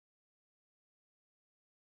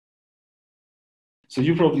So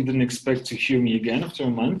you probably didn't expect to hear me again after a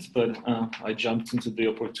month, but I jumped into the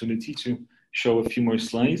opportunity to show a few more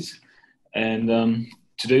slides. And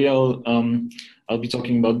today I'll be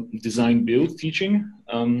talking about design build teaching,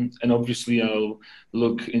 and obviously I'll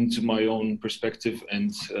look into my own perspective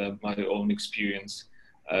and my own experience,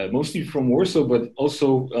 mostly from Warsaw, but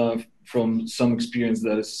also from some experience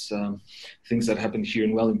that is things that happened here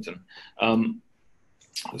in Wellington.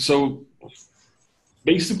 So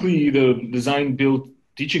basically, the design build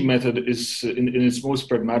teaching method is, in its most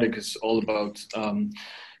pragmatic, is all about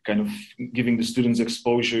kind of giving the students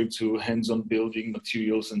exposure to hands-on building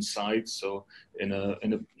materials and sites. So in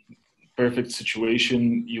a perfect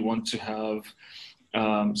situation, you want to have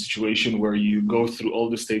situation where you go through all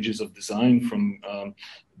the stages of design, from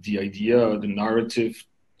the idea, the narrative,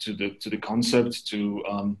 to the concept, to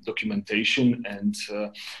documentation, and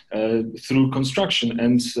through construction.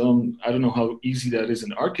 And I don't know how easy that is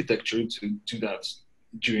in architecture to do that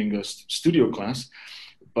during a studio class,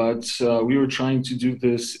 but we were trying to do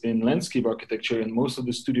this in landscape architecture, and most of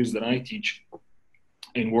the studios that I teach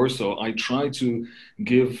in Warsaw, I try to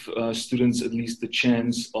give students at least the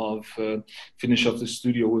chance of finish off the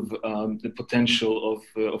studio with the potential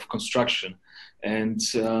of construction. And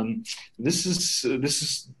this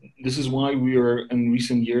is why we are in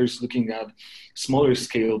recent years looking at smaller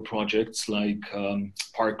scale projects like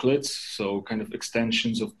parklets, so kind of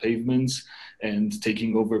extensions of pavements and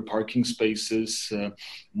taking over parking spaces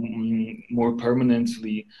more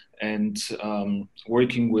permanently, and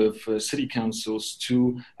working with city councils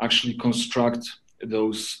to actually construct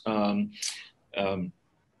those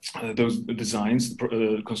designs,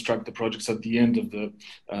 construct the projects at the end of the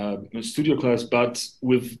studio class. But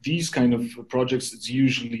with these kind of projects, it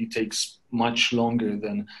usually takes much longer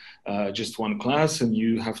than just one class, and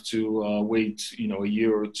you have to wait, a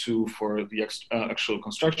year or two for the actual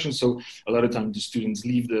construction. So a lot of times the students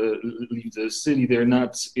leave the city; they're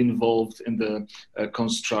not involved in the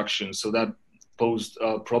construction. So that posed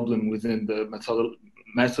a problem within the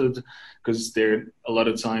method, because they're a lot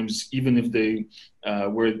of times, even if they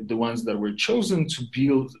were the ones that were chosen to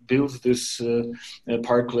build this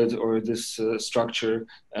parklet or this structure,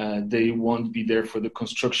 they won't be there for the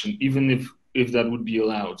construction, even if that would be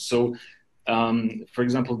allowed. So, for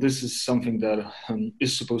example, this is something that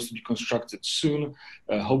is supposed to be constructed soon.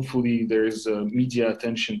 Hopefully, there is media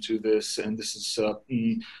attention to this, and this is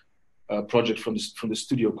project from the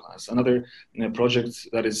studio class. Another project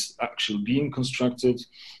that is actually being constructed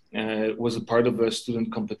was a part of a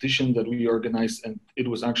student competition that we organized, and it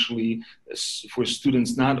was actually for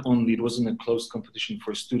students. Not only, it wasn't a closed competition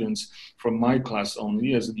for students from my class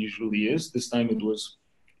only, as it usually is. This time it was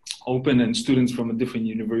open, and students from a different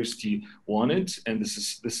university won it. And this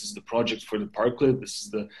is the project for the parklet. This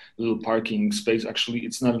is the little parking space. Actually,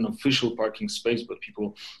 it's not an official parking space, but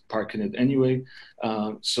people park in it anyway.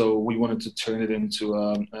 So we wanted to turn it into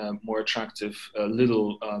a more attractive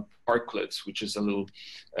little parklet, which is a little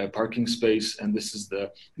parking space. And this is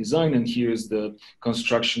the design. And here's the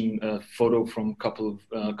construction photo from a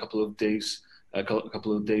couple of days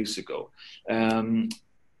ago.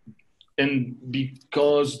 And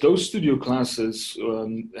because those studio classes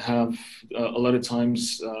have a lot of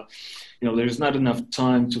times, there's not enough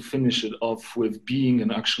time to finish it off with being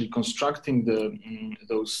and actually constructing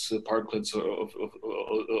those parklets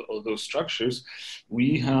or those structures.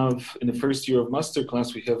 We have, in the first year of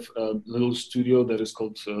masterclass, we have a little studio that is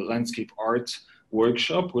called Landscape Art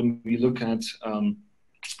Workshop, when we look at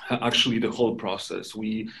actually the whole process.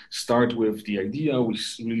 We start with the idea, we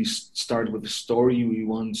really start with the story. We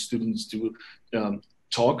want students to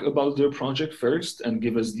talk about their project first and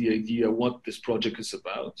give us the idea what this project is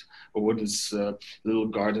about, or what this little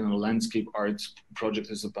garden or landscape art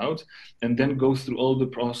project is about, and then go through all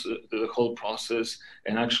the whole process.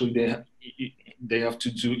 And actually they have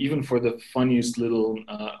to do, even for the funniest little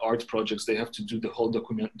art projects, they have to do the whole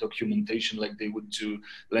documentation like they would do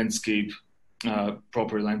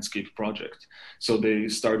proper landscape project. So they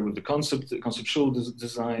start with the conceptual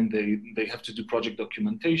design. They have to do project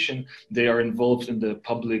documentation. They are involved in the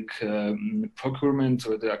public procurement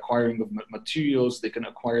or the acquiring of materials. They can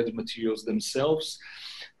acquire the materials themselves,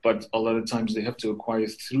 but a lot of times they have to acquire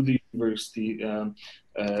through the university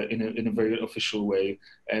in a very official way.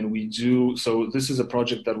 And we do, so this is a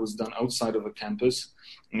project that was done outside of a campus,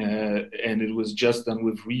 and it was just done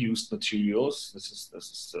with reused materials. This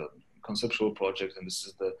is conceptual project, and this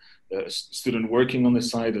is the student working on the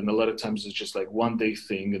site, and a lot of times it's just like one day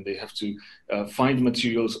thing, and they have to find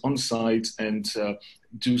materials on site and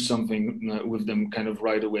do something with them kind of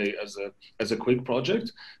right away as a quick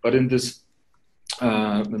project. But in this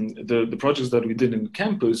the projects that we did in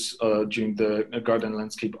campus during the garden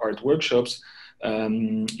landscape art workshops,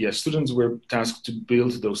 yeah, students were tasked to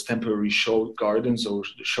build those temporary show gardens or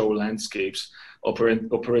show landscapes,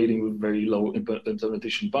 operating with very low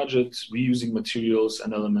implementation budgets, reusing materials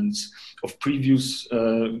and elements of previous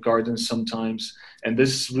gardens sometimes. And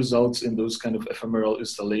this results in those kind of ephemeral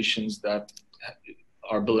installations that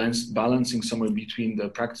are balancing somewhere between the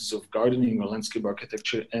practice of gardening or landscape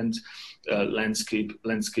architecture and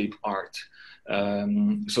landscape art.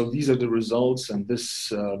 So these are the results, and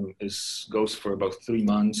this goes for about 3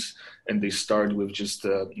 months, and they start with just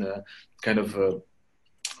kind of a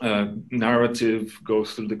narrative, go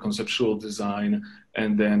through the conceptual design,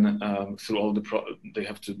 and then through all they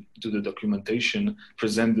have to do the documentation,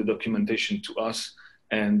 present the documentation to us,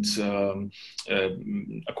 and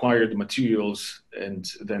acquire the materials,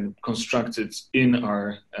 and then construct it in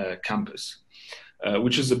our campus.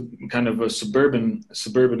 Which is a kind of a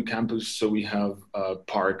suburban campus. So we have a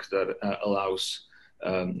park that allows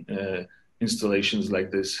installations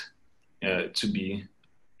like this to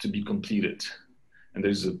be completed. And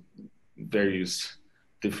there's various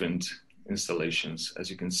different installations, as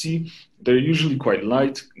you can see. They're usually quite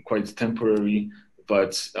light, quite temporary,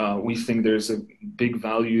 but we think there's a big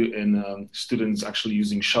value in students actually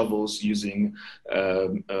using shovels, using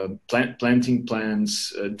planting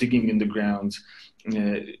plants, digging in the ground.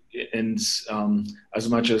 And as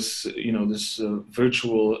much as this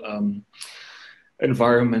virtual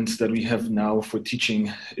environment that we have now for teaching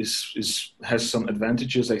has some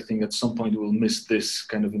advantages, I think at some point we'll miss this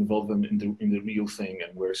kind of involvement in the real thing,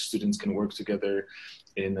 and where students can work together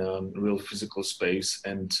in a real physical space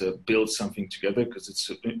and build something together,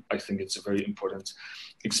 because I think it's a very important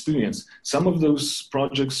experience. Some of those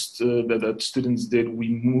projects that students did, we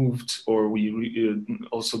moved, or we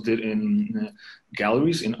also did in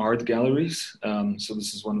galleries, in art galleries. So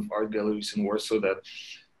this is one of art galleries in Warsaw that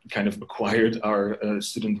kind of acquired our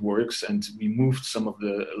student works, and we moved some of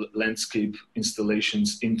the landscape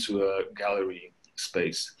installations into a gallery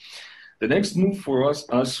space. The next move for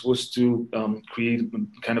us was to create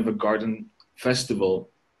kind of a garden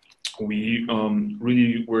festival. We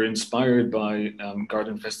really were inspired by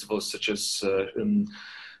garden festivals such as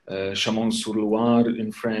Chamon-sur-Loire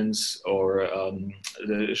in France, or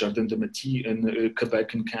the Jardin de Métis in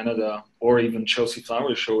Quebec in Canada, or even Chelsea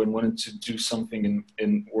Flower Show, and wanted to do something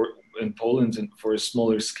in Poland for a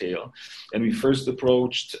smaller scale. And we first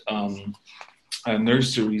approached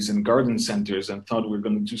nurseries and garden centers, and thought we were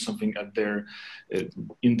going to do something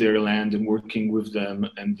in their land and working with them,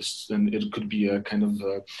 and it could be a kind of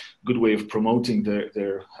a good way of promoting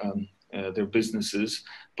their businesses.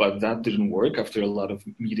 But that didn't work after a lot of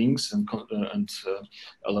meetings and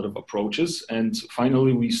a lot of approaches. And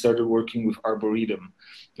finally, we started working with Arboretum,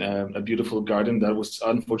 a beautiful garden that was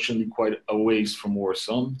unfortunately quite a ways from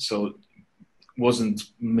Warsaw. So wasn't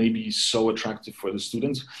maybe so attractive for the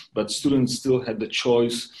students, but students still had the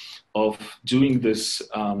choice of doing this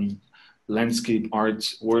landscape art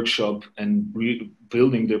workshop and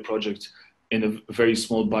building their project in a very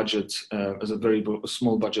small budget, as a very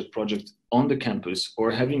small budget project on the campus,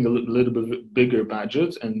 or having a little bit bigger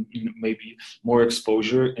budget and maybe more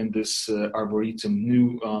exposure in this Arboretum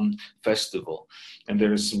new festival. And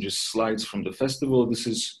there is some just slides from the festival.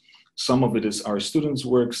 Some of it is our students'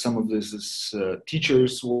 work, some of this is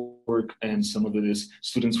teachers' work, and some of it is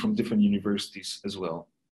students from different universities as well.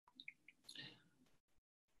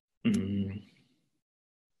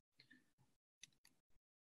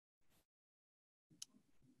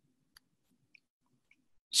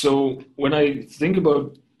 So when I think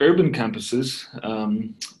about urban campuses,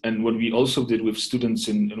 and what we also did with students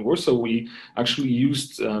in Warsaw, we actually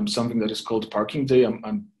used something that is called Parking Day.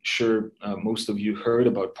 I'm sure most of you heard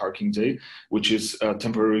about Parking Day, which is a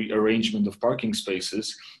temporary arrangement of parking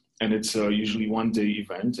spaces. And it's usually one-day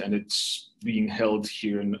event, and it's being held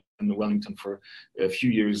here in Wellington for a few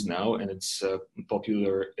years now, and it's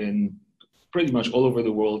popular in pretty much all over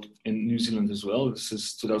the world, in New Zealand as well. This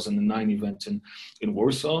is 2009 event in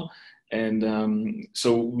Warsaw. And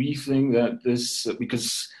so we think that this,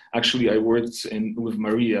 because actually I worked with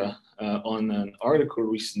Maria on an article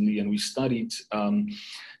recently, and we studied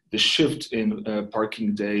the shift in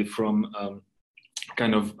Parking Day from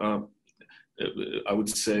kind of, I would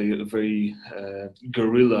say, a very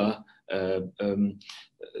guerrilla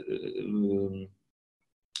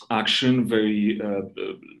action, very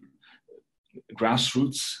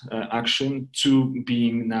grassroots action to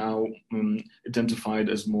being now identified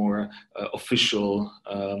as more official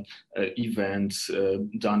event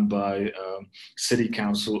done by city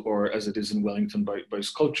council, or as it is in Wellington by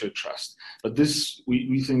Sculpture Trust. But this,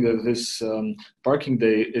 we think that this parking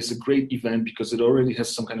day is a great event because it already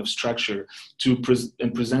has some kind of structure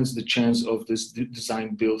and presents the chance of this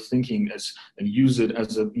design build thinking and use it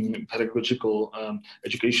as a pedagogical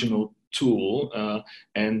educational tool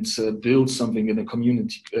and build something in a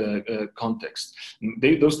community context.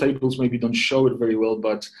 Those tables maybe don't show it very well,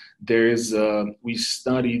 but there is, we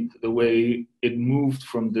studied the way it moved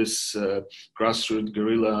from this grassroots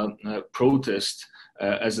guerrilla protest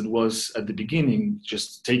as it was at the beginning,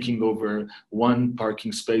 just taking over one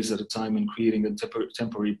parking space at a time and creating a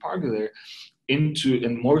temporary park there, into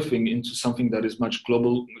and morphing into something that is much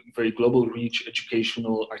global, very global reach,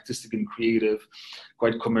 educational, artistic and creative,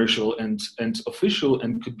 quite commercial and official,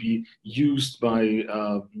 and could be used by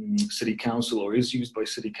city council, or is used by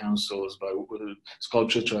city councils, by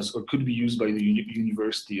Sculpture Trust, or could be used by the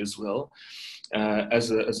university as well,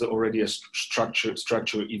 as already a structure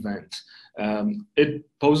event. It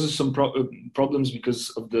poses some problems because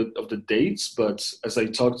of the dates, but as I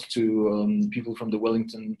talked to people from the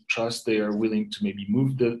Wellington Trust, they are willing to maybe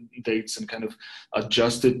move the dates and kind of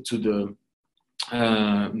adjust it to the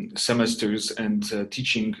semesters and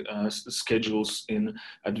teaching schedules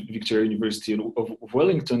at Victoria University of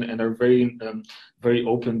Wellington, and are very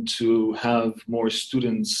open to have more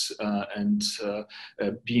students and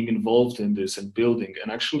being involved in this and building.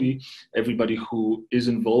 And actually, everybody who is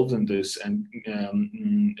involved in this and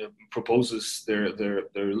proposes their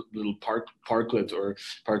little parklet or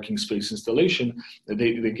parking space installation,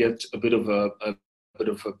 they get a bit of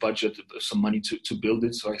a budget, some money to build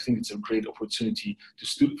it. So I think it's a great opportunity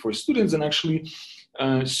for students. And actually,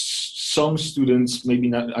 some students, maybe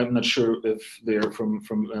not, I'm not sure if they're from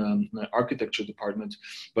the architecture department,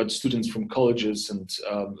 but students from colleges and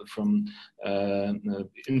from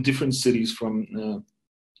in different cities from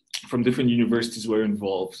different universities were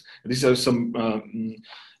involved. These are some.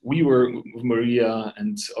 We were with Maria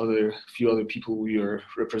and few other people. We are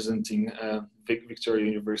representing Victoria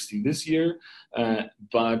University this year,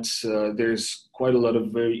 but there's quite a lot of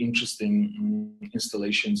very interesting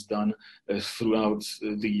installations done throughout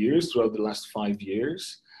the last 5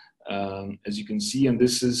 years, as you can see. And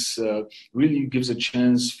this is really gives a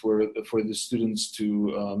chance for the students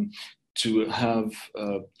to have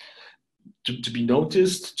to be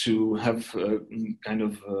noticed, to have kind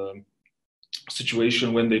of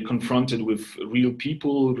situation when they're confronted with real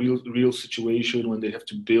people, real situation, when they have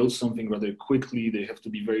to build something rather quickly, they have to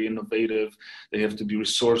be very innovative, they have to be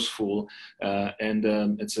resourceful, and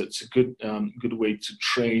it's a good way to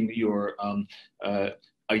train your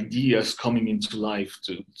ideas coming into life,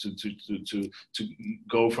 to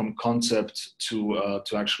go from concept to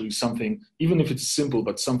actually something, even if it's simple,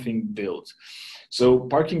 but something built. So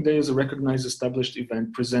Parking Day is a recognized established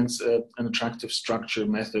event, presents an attractive structure,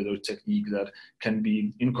 method, or technique that can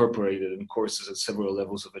be incorporated in courses at several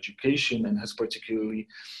levels of education, and has particularly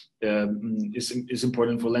is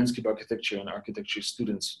important for landscape architecture and architecture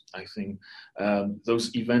students, I think.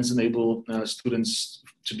 Those events enable students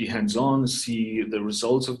to be hands-on, see the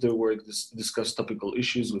results of their work, discuss topical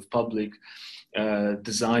issues with public,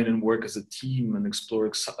 design and work as a team, and explore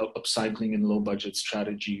upcycling and low-budget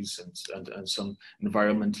strategies and some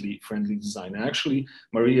environmentally friendly design. And actually,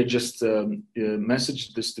 Maria just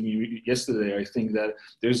messaged this to me yesterday. I think that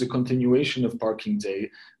there's a continuation of Parking Day,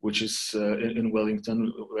 which is in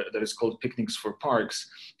Wellington, that is called Picnics for Parks.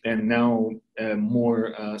 And now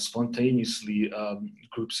more spontaneously,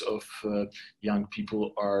 groups of young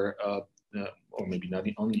people are or maybe not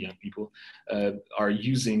only young people, are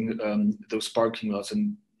using those parking lots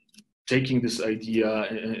and taking this idea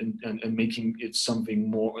and making it something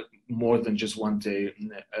more than just one day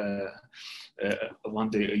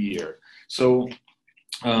a year. So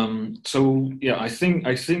yeah, I think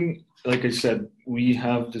like I said, we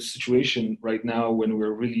have the situation right now when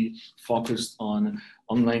we're really focused on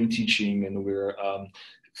online teaching, and we're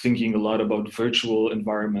thinking a lot about virtual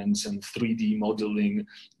environments and 3D modeling,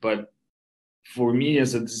 but for me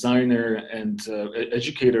as a designer and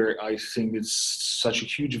educator, I think it's such a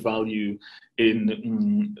huge value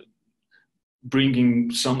in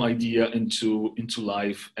bringing some idea into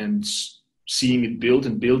life and seeing it built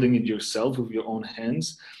and building it yourself with your own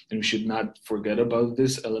hands. And we should not forget about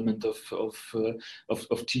this element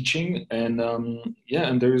of teaching. And yeah,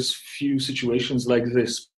 and there's few situations like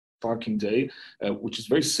this Parking Day, which is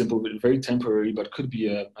very simple, very temporary, but could be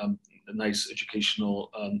a a nice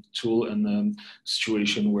educational tool and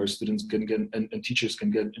situation where students can get and teachers can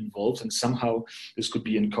get involved, and somehow this could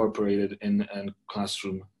be incorporated in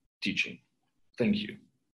classroom teaching. Thank you.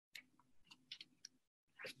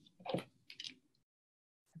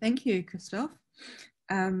 Thank you, Krzysztof.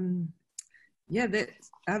 Yeah,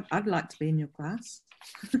 I'd like to be in your class.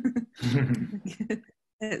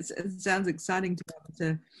 It sounds exciting to be able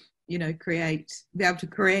to, you know, be able to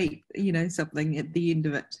create, you know, something at the end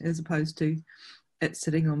of it, as opposed to it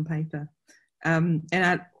sitting on paper. And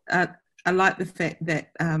I like the fact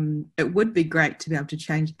that it would be great to be able to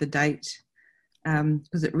change the date,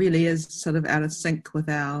 because it really is sort of out of sync with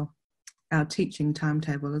our teaching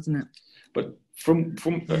timetable, isn't it? But from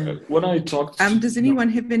when I talked, does anyone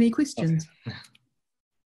have any questions? Okay.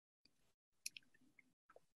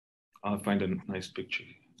 I'll find a nice picture.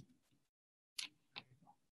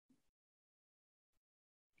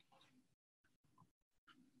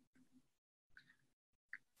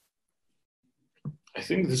 I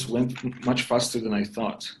think this went much faster than I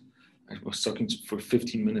thought. I was talking for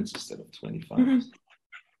 15 minutes instead of 25. Mm-hmm.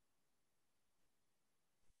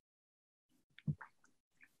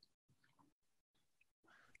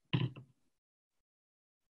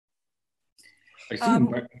 I think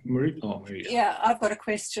Marie. Oh, Maria. Yeah, I've got a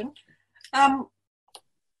question.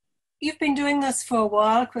 You've been doing this for a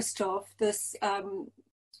while, Krzysztof, this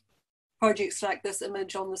projects like this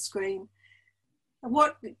image on the screen.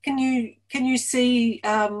 What can you see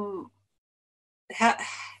how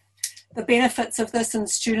the benefits of this in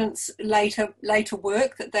students' later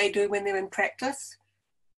work that they do when they're in practice?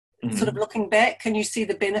 Mm-hmm. Sort of looking back, can you see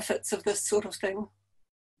the benefits of this sort of thing?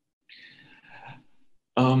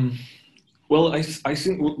 Well, I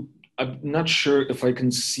think I'm not sure if I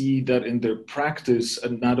can see that in their practice. I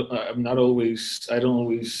don't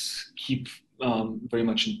always keep very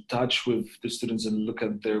much in touch with the students and look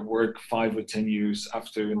at their work 5 or 10 years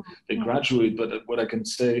after they graduate. But what I can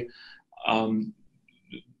say,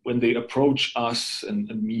 when they approach us and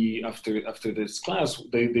me after this class,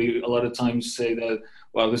 they a lot of times say that,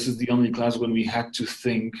 well, this is the only class when we had to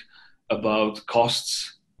think about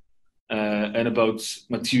costs and about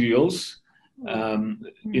materials.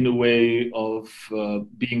 In a way of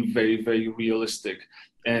being very, very realistic,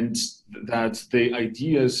 and that the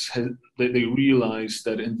ideas that they realize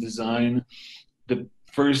that in design, the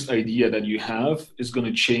first idea that you have is going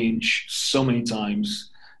to change so many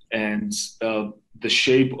times, and the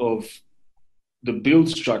shape of the build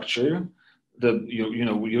structure,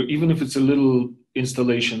 even if it's a little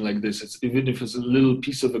installation like this, even if it's a little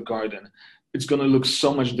piece of a garden, it's going to look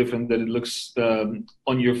so much different than it looks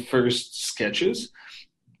on your first sketches.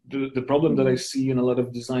 The problem that I see in a lot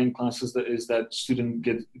of design classes is that students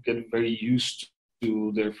get very used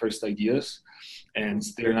to their first ideas, and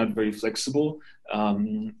they're not very flexible.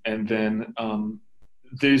 And then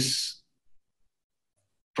this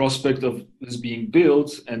prospect of this being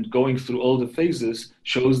built and going through all the phases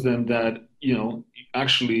shows them that,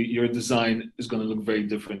 actually your design is going to look very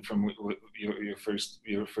different from your first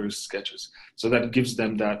sketches. So that gives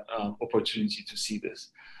them that opportunity to see this.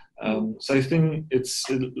 So I think it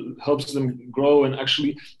helps them grow, and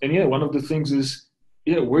one of the things is,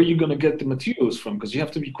 where are you going to get the materials from? Because you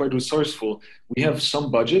have to be quite resourceful. We have some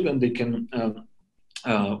budget, and they can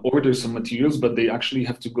order some materials, but they actually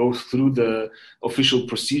have to go through the official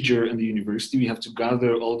procedure in the university. We have to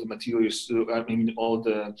gather all the materials, all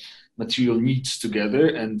the material needs together,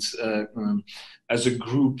 and as a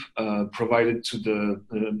group provide it to the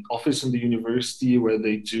office in the university, where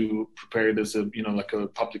they do prepare it as a like a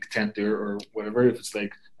public tender or whatever. If it's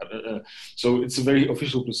like so it's a very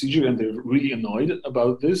official procedure, and they're really annoyed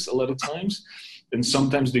about this a lot of times. And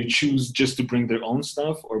sometimes they choose just to bring their own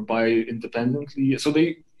stuff or buy independently. So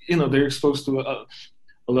they're exposed to a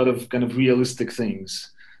lot of kind of realistic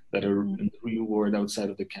things that are in the real world outside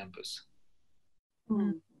of the campus.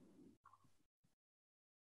 And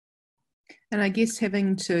I guess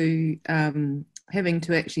having to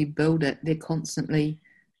actually build it, they're constantly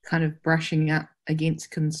kind of brushing up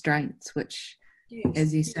against constraints, which,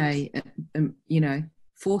 as you say,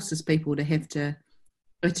 forces people to have to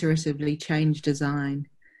iteratively change design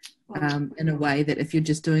in a way that if you're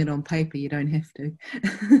just doing it on paper, you don't have to.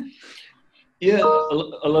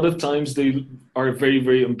 A lot of times they are very,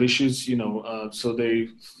 very ambitious, so they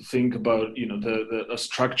think about, a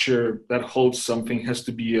structure that holds something has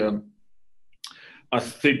to be a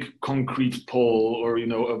thick concrete pole or,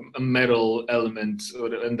 a metal element,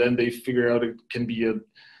 and then they figure out it can be a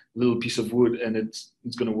little piece of wood and it's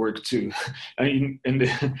going to work too. I mean, in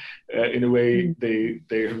a way, they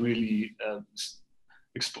really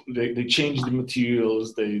they change the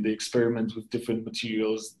materials, they experiment with different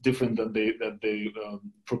materials, different than they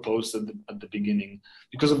proposed at the beginning,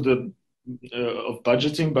 because of the of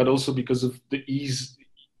budgeting, but also because of the ease.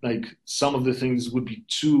 Like some of the things would be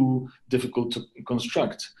too difficult to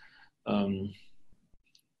construct.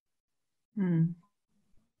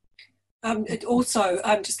 It also,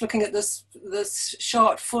 I'm just looking at this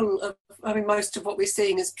shot full of, I mean, most of what we're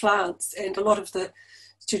seeing is plants, and a lot of the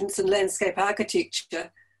students in landscape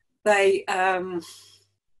architecture, they,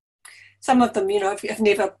 some of them, you know, have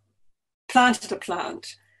never planted a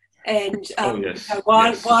plant. And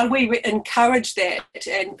while we encourage that,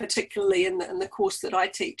 and particularly in the course that I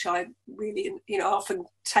teach, I really, you know, often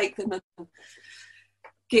take them and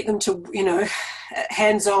get them to, you know,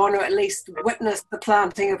 hands-on, or at least witness the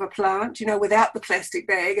planting of a plant, you know, without the plastic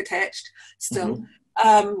bag attached still.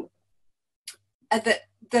 And that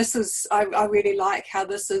this is, I really like how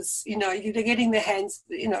this is, you know, you're getting their hands,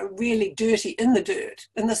 you know, really dirty in the dirt,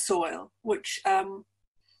 in the soil, which...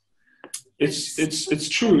 It's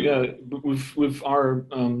true, yeah. With our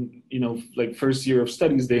you know, like first year of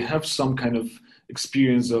studies, they have some kind of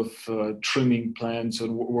experience of trimming plants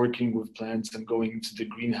and working with plants and going to the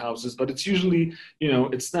greenhouses, but it's usually, you know,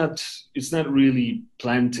 it's not really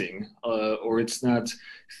planting, or it's not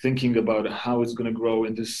thinking about how it's going to grow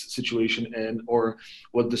in this situation, and or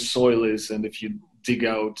what the soil is, and if you dig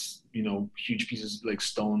out, you know, huge pieces like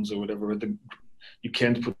stones or whatever, you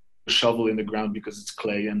can't put a shovel in the ground because it's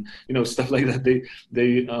clay, and, you know, stuff like that.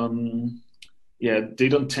 They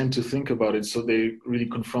don't tend to think about it, so they really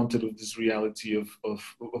confronted with this reality of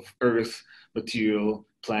earth, material,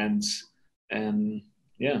 plants, and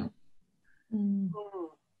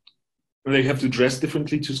they have to dress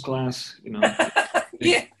differently to class, you know.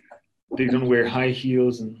 They don't wear high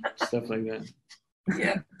heels and stuff like that.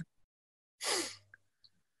 Yeah.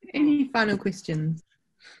 Any final questions?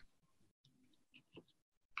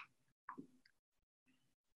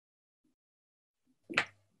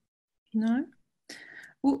 No?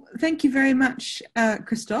 Well, thank you very much,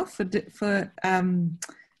 Krzysztof,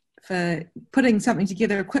 for putting something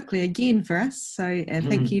together quickly again for us. So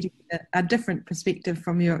thank you to a different perspective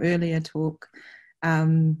from your earlier talk.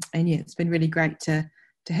 And yeah, it's been really great to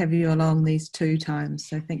have you along these 2 times.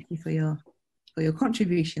 So thank you for your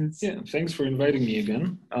contributions. Yeah, thanks for inviting me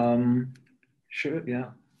again. Sure,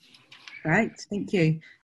 yeah. Great, thank you.